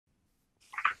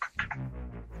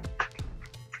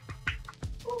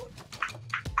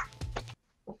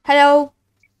Hello.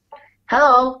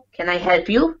 Hello, can I help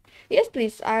you? Yes,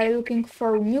 please. I'm looking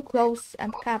for new clothes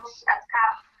and cap.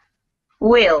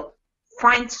 Will,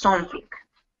 find something.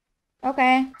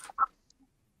 Okay.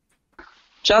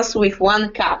 Just with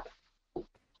one cup.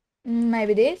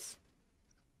 Maybe this.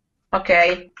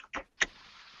 Okay,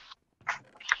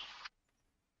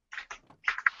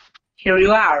 here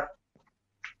you are.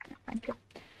 Thank you.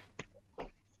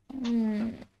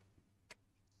 Mm,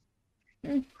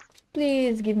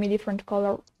 Please give me different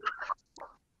color.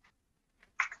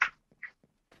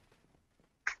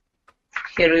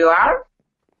 Here you are.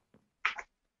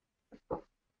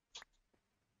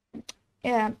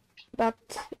 Yeah, but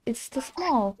it's too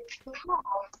small.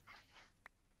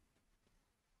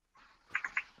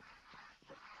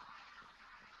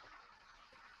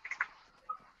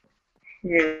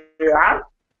 Here you are.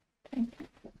 Thank you.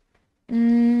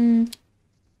 Mm,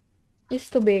 it's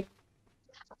too big.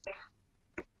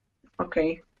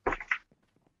 Okay.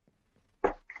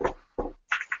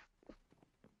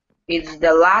 It's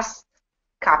the last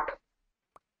cup.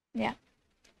 Yeah.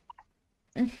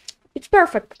 Mm, It's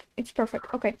perfect. It's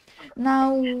perfect. Okay.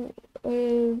 Now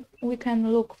we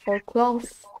can look for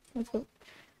clothes. Let's go.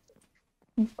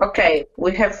 Okay,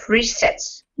 we have three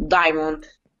sets. Diamond,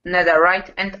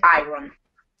 netherite and iron.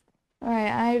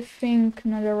 Alright, I think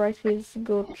netherite is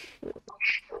good.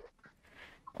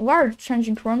 Where are the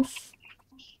changing rooms?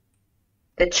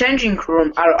 The changing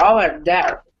room are over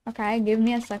there. Okay, give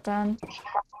me a second.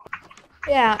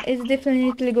 Yeah, it's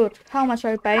definitely good. How much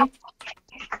I pay?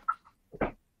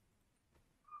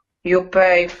 You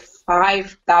pay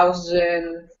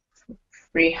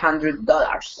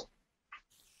 $5,300.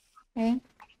 Okay.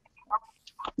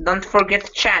 Don't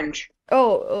forget change.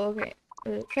 Oh, okay.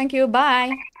 Thank you.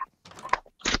 Bye.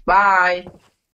 Bye.